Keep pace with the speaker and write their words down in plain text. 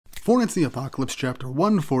Four Nights of the Apocalypse chapter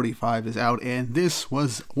 145 is out, and this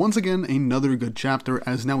was once again another good chapter,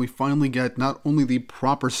 as now we finally get not only the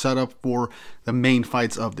proper setup for the main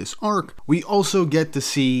fights of this arc, we also get to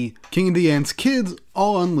see King and Diane's kids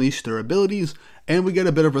all unleash their abilities, and we get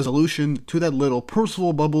a bit of resolution to that little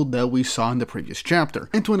Percival bubble that we saw in the previous chapter.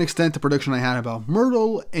 And to an extent, the prediction I had about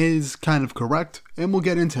Myrtle is kind of correct, and we'll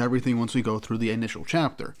get into everything once we go through the initial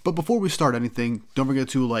chapter. But before we start anything, don't forget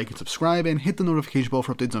to like and subscribe and hit the notification bell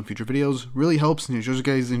for updates on future videos. Really helps, and it shows you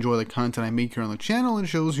guys enjoy the content I make here on the channel and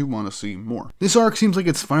shows you want to see more. This arc seems like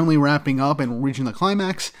it's finally wrapping up and reaching the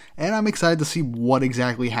climax, and I'm excited to see what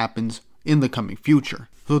exactly happens in the coming future.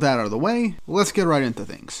 So with that out of the way, let's get right into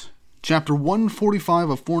things. Chapter 145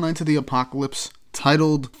 of Four Nights of the Apocalypse,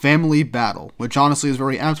 titled Family Battle, which honestly is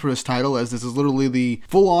very apt for this title, as this is literally the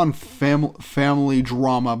full-on family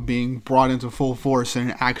drama being brought into full force in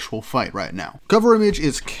an actual fight right now. Cover image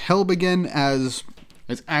is Kelbigan as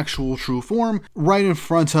its actual true form, right in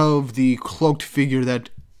front of the cloaked figure that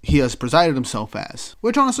he has presided himself as,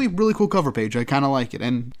 which honestly, really cool cover page, I kind of like it,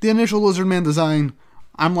 and the initial Lizard Man design,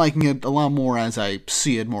 I'm liking it a lot more as I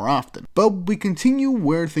see it more often. But we continue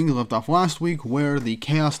where things left off last week, where the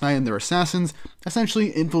Chaos Knight and their assassins essentially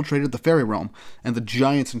infiltrated the fairy realm, and the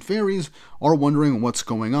giants and fairies are wondering what's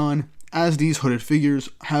going on as these hooded figures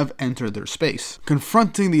have entered their space.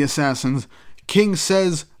 Confronting the assassins, King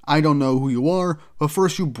says, "I don't know who you are, but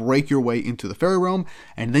first you break your way into the fairy realm,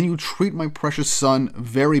 and then you treat my precious son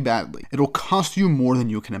very badly. It'll cost you more than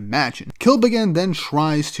you can imagine." Kilbigan then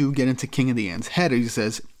tries to get into King and Diane's head, and he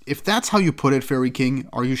says, "If that's how you put it, Fairy King,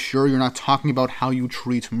 are you sure you're not talking about how you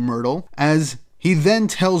treat Myrtle?" As he then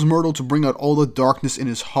tells Myrtle to bring out all the darkness in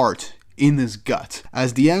his heart, in his gut,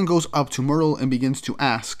 as Diane goes up to Myrtle and begins to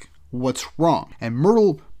ask, "What's wrong?" And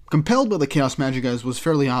Myrtle, compelled by the chaos magic as was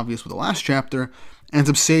fairly obvious with the last chapter, ends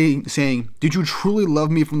up saying, "Did you truly love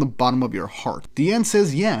me from the bottom of your heart?" Diane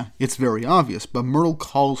says, "Yeah, it's very obvious," but Myrtle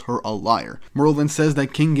calls her a liar. Myrtle then says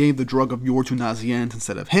that King gave the drug of yore to Nazianne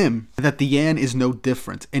instead of him, and that Diane is no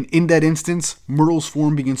different. And in that instance, Myrtle's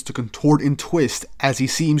form begins to contort and twist as he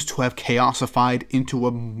seems to have chaosified into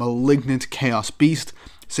a malignant chaos beast,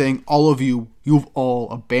 saying, "All of you, you've all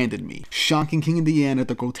abandoned me," shocking King and Diane at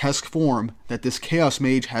the grotesque form that this chaos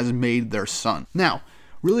mage has made their son. Now,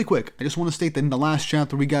 really quick, I just want to state that in the last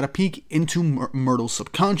chapter we got a peek into Myrtle's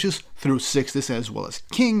subconscious through SIXTUS as well as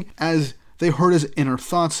King, as they heard his inner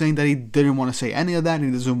thoughts saying that he didn't want to say any of that and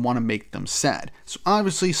he doesn't want to make them sad. So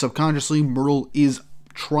obviously, subconsciously, Myrtle is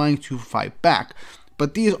trying to fight back,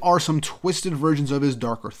 but these are some twisted versions of his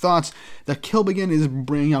darker thoughts that Kilbigan is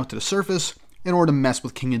bringing out to the surface in order to mess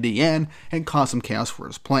with King and Diane and cause some chaos for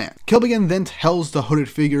his plan. Kilbigan then tells the hooded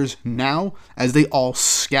figures now as they all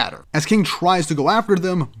scatter. As King tries to go after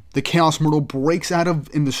them, the Chaos Myrtle breaks out of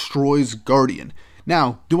and destroys Guardian.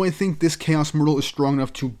 Now, do I think this Chaos Myrtle is strong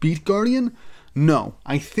enough to beat Guardian? No,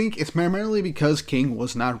 I think it's primarily because King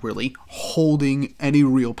was not really holding any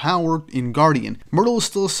real power in Guardian. Myrtle is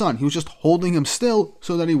still a son, he was just holding him still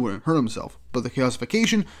so that he wouldn't hurt himself. But the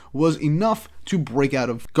chaosification was enough to break out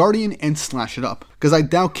of Guardian and slash it up, because I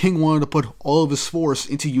doubt King wanted to put all of his force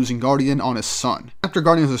into using Guardian on his son. After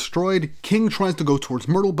Guardian is destroyed, King tries to go towards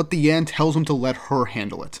Myrtle, but Diane tells him to let her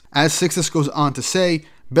handle it. As SIXTUS goes on to say,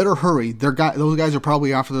 "Better hurry, those guys are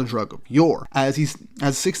probably after the drug of yore," as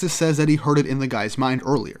SIXTUS says that he heard it in the guy's mind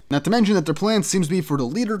earlier. Not to mention that their plan seems to be for the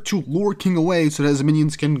leader to lure King away so that his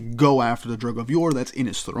minions can go after the drug of yore that's in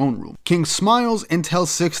his throne room. King smiles and tells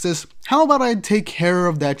SIXTUS, "How about I take care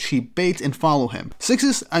of that cheap bait and follow him?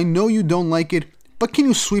 SIXTUS, I know you don't like it, but can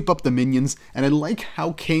you sweep up the minions?" And I like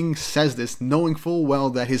how King says this, knowing full well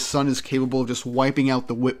that his son is capable of just wiping out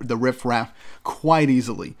the riffraff quite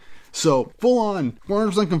easily. So, full on,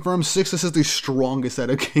 100% confirmed, SIXTUS is the strongest out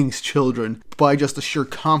of King's children by just the sheer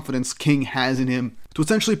confidence King has in him to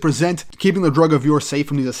essentially present keeping the drug of yore safe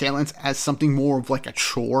from these assailants as something more of like a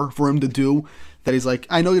chore for him to do. That he's like,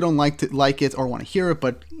 "I know you don't like it or want to hear it,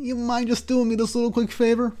 but you mind just doing me this little quick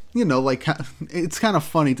favor?" You know, like, it's kind of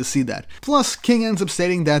funny to see that. Plus, King ends up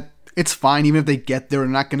stating that it's fine, even if they get there, they're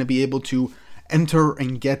not going to be able to enter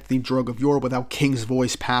and get the drug of yore without King's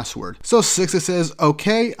voice password. So SIXTUS says,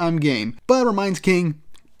 "Okay, I'm game," but reminds King,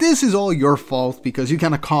 this is all your fault because you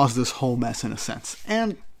kind of caused this whole mess in a sense.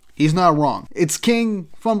 And he's not wrong. It's King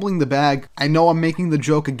fumbling the bag. I know I'm making the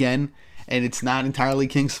joke again, and it's not entirely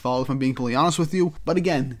King's fault if I'm being completely honest with you, but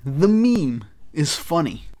again, the meme is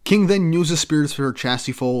funny. King then uses Spirit Sphere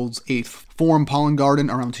Chastity Fold's 8th form Pollen Garden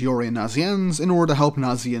around Tiori and Nazianne's in order to help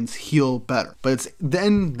Nazianne's heal better. But it's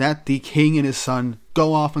then that the King and his son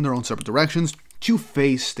go off in their own separate directions to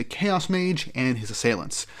face the Chaos Mage and his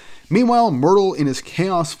assailants. Meanwhile, Myrtle in his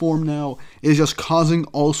chaos form now is just causing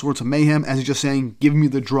all sorts of mayhem as he's just saying, give me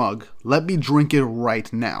the drug. Let me drink it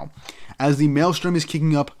right now. As the maelstrom is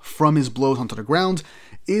kicking up from his blows onto the ground,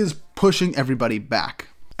 is pushing everybody back.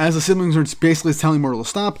 As the siblings are basically telling Myrtle to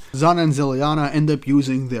stop, Zana and Ziliana end up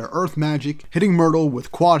using their earth magic, hitting Myrtle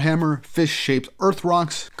with quad hammer, fish-shaped earth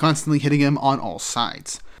rocks, constantly hitting him on all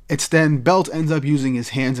sides. It's then Belt ends up using his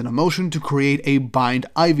hands and emotion to create a bind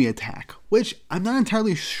Ivy attack, which I'm not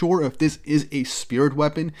entirely sure if this is a spirit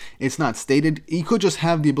weapon. It's not stated. He could just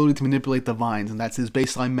have the ability to manipulate the vines, and that's his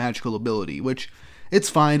baseline magical ability, which it's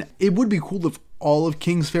fine. It would be cool if all of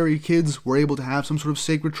King's fairy kids were able to have some sort of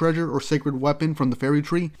sacred treasure or sacred weapon from the fairy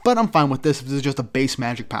tree, but I'm fine with this if this is just a base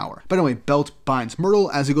magic power. But anyway, Belt binds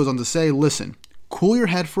Myrtle as he goes on to say, listen, cool your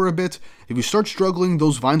head for a bit. If you start struggling,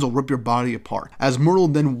 those vines will rip your body apart. As Myrtle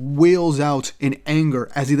then wails out in anger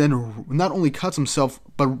as he then not only cuts himself,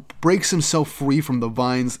 but breaks himself free from the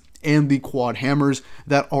vines and the quad hammers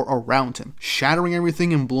that are around him, shattering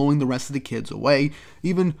everything and blowing the rest of the kids away,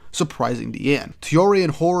 even surprising Diane. Tiori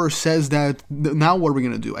in horror says that, now what are we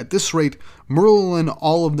going to do? At this rate, Myrtle and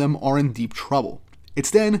all of them are in deep trouble.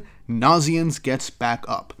 It's then Nazians gets back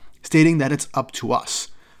up, stating that it's up to us.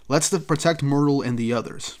 Let's protect Myrtle and the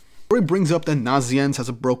others. Tiori brings up that Nazians has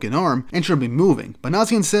a broken arm and should be moving, but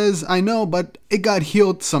Nazian says, I know, but it got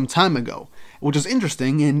healed some time ago. Which is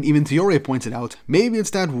interesting, and even Tiori pointed out, maybe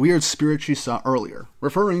it's that weird spirit she saw earlier,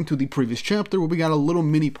 referring to the previous chapter where we got a little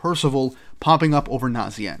mini Percival popping up over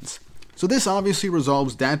Nazians. So this obviously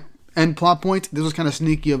resolves that end plot point. This was kind of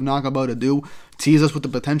sneaky of Nakaba to do, tease us with the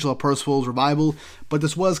potential of Percival's revival, but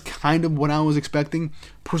this was kind of what I was expecting.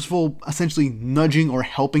 Percival essentially nudging or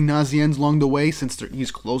helping Nazians along the way since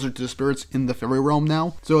he's closer to the spirits in the fairy realm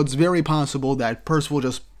now. So it's very possible that Percival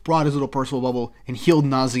just brought his little Percival bubble and healed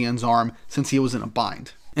Nazian's arm since he was in a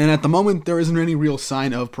bind. And at the moment, there isn't any real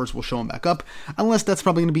sign of Percival showing back up, unless that's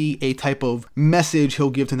probably going to be a type of message he'll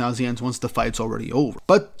give to Nazians once the fight's already over.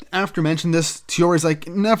 But after mentioning this, Tiori's like,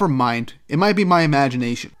 never mind, it might be my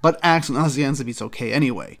imagination, but asks Nazians if he's okay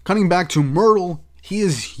anyway. Cutting back to Myrtle, he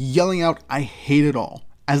is yelling out, I hate it all.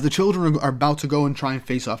 As the children are about to go and try and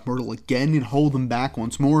face off Myrtle again and hold them back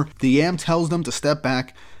once more, Diane tells them to step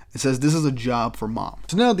back. It says this is a job for mom.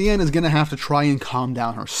 So now Diane is going to have to try and calm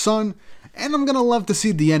down her son, and I'm going to love to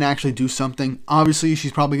see Diane actually do something. Obviously,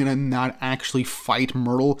 she's probably going to not actually fight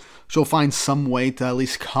Myrtle. She'll find some way to at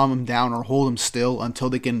least calm him down or hold him still until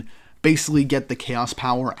they can basically get the chaos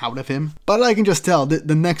power out of him. But I can just tell that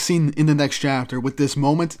the next scene in the next chapter with this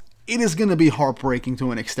moment, it is going to be heartbreaking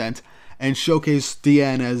to an extent, and showcase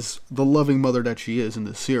Diane as the loving mother that she is in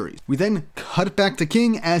this series. We then cut back to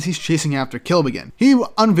King as he's chasing after Kilbegin. He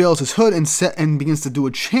unveils his hood and begins to do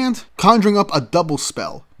a chant, conjuring up a double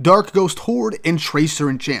spell, Dark Ghost Horde and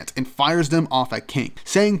Tracer Enchant, and fires them off at King,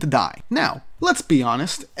 saying to die. Now, let's be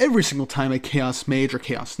honest, every single time a Chaos Mage or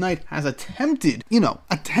Chaos Knight has attempted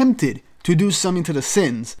to do something to the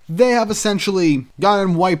Sins, they have essentially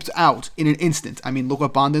gotten wiped out in an instant. I mean, look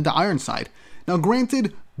what Bond did to Ironside. Now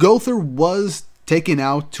granted, Gother was taken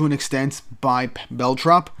out to an extent by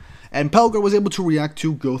Beltrop, and Pelgar was able to react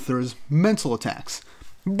to Gother's mental attacks.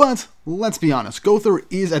 But, let's be honest, Gother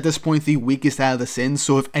is at this point the weakest out of the Sins,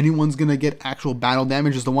 so if anyone's gonna get actual battle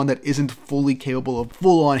damage, is the one that isn't fully capable of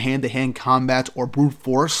full-on hand-to-hand combat or brute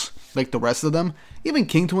force like the rest of them. Even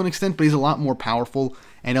King to an extent, but he's a lot more powerful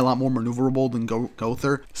and a lot more maneuverable than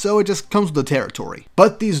Gother, so it just comes with the territory.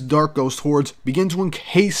 But these Dark Ghost Hordes begin to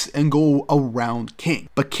encase and go around King.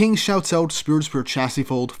 But King shouts out Spirit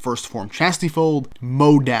Chastifold, First Form Chastifold,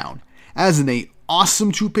 mow down. As in a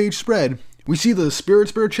awesome 2-page spread, we see the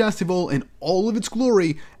Spirit Chastifold in all of its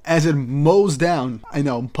glory as it mows down, I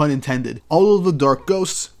know, pun intended, all of the Dark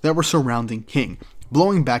Ghosts that were surrounding King,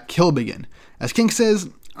 blowing back Kilbegin. As King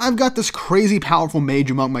says, I've got this crazy powerful mage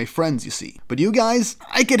among my friends, you see. But you guys,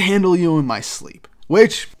 I could handle you in my sleep.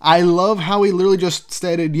 Which, I love how he literally just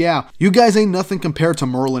stated, yeah, you guys ain't nothing compared to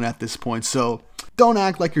Merlin at this point, so don't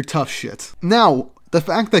act like you're tough shit. Now, the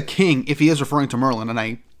fact that King, if he is referring to Merlin, and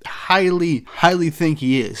I highly think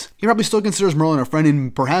he is, he probably still considers Merlin a friend,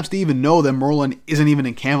 and perhaps they even know that Merlin isn't even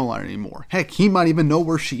in Camelot anymore. Heck, he might even know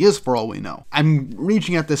where she is for all we know. I'm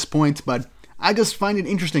reaching at this point, but I just find it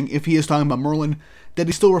interesting if he is talking about Merlin, that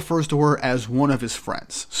he still refers to her as one of his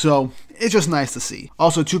friends. So, it's just nice to see.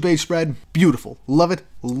 Also, 2-page spread, beautiful. Love it.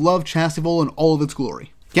 Love Chastifold in all of its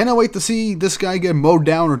glory. Cannot wait to see this guy get mowed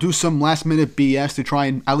down or do some last minute BS to try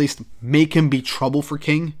and at least make him be trouble for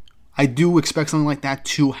King. I do expect something like that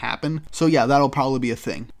to happen. So yeah, that'll probably be a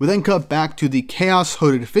thing. We then cut back to the Chaos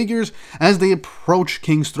hooded figures as they approach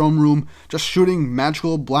King's throne room, just shooting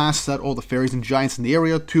magical blasts at all the fairies and giants in the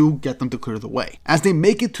area to get them to clear the way. As they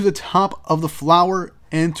make it to the top of the flower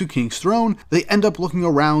and to King's throne, they end up looking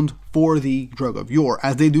around for the Drug of Yore,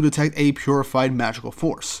 as they do detect a purified magical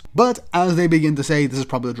force. But as they begin to say this is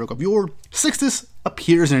probably the Drug of Yore, SIXTUS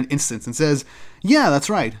appears in an instant and says, yeah, that's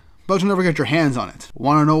right, but you'll never get your hands on it.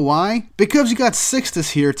 Wanna know why? Because you got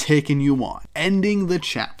SIXTUS here taking you on, ending the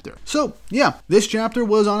chapter. So yeah, this chapter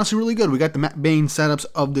was honestly really good. We got the main setups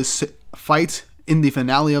of this fight in the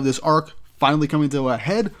finale of this arc finally coming to a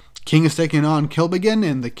head. King is taking on Kilbegin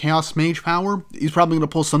and the Chaos Mage power. He's probably going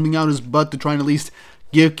to pull something out of his butt to try and at least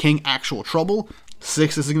give King actual trouble.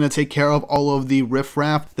 SIXTUS is going to take care of all of the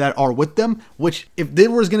riffraff that are with them, which if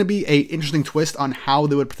there was going to be an interesting twist on how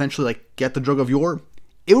they would potentially get the Drug of Yore,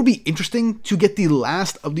 it would be interesting to get the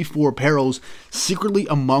last of the 4 Perils secretly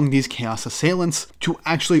among these Chaos assailants to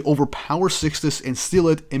actually overpower SIXTUS and steal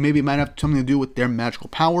it, and maybe it might have something to do with their magical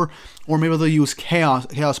power, or maybe they'll use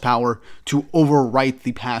chaos power to overwrite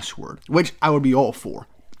the password, which I would be all for.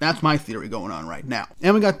 That's my theory going on right now.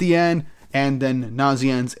 And we got Diane, and then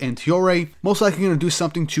Nazianz and Tiore, most likely going to do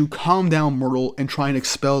something to calm down Myrtle and try and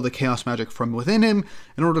expel the chaos magic from within him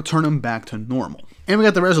in order to turn him back to normal. And we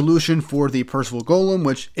got the resolution for the Percival Golem,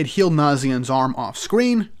 which it healed Nazian's arm off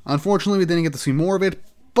screen. Unfortunately, we didn't get to see more of it,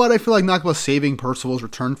 but I feel like Nakba saving Percival's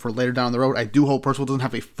return for later down the road. I do hope Percival doesn't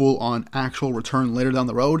have a full-on actual return later down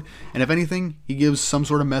the road, and if anything, he gives some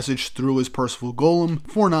sort of message through his Percival Golem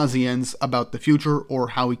for Nazianz about the future or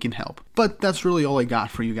how he can help. But that's really all I got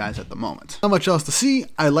for you guys at the moment. Not much else to see.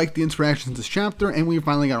 I like the interactions in this chapter, and we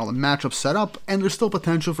finally got all the matchups set up, and there's still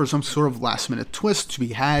potential for some sort of last-minute twist to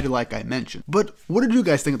be had, like I mentioned. But what did you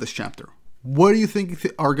guys think of this chapter? What do you think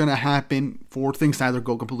are going to happen for things to either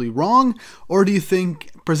go completely wrong, or do you think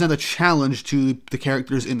present a challenge to the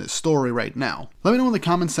characters in this story right now? Let me know in the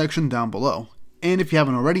comment section down below. And if you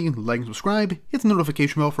haven't already, like and subscribe, hit the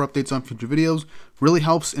notification bell for updates on future videos. Really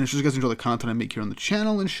helps, and it shows you guys enjoy the content I make here on the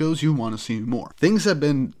channel and shows you want to see more. Things have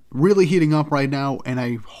been really heating up right now, and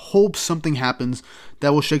I hope something happens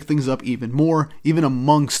that will shake things up even more, even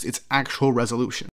amongst its actual resolution.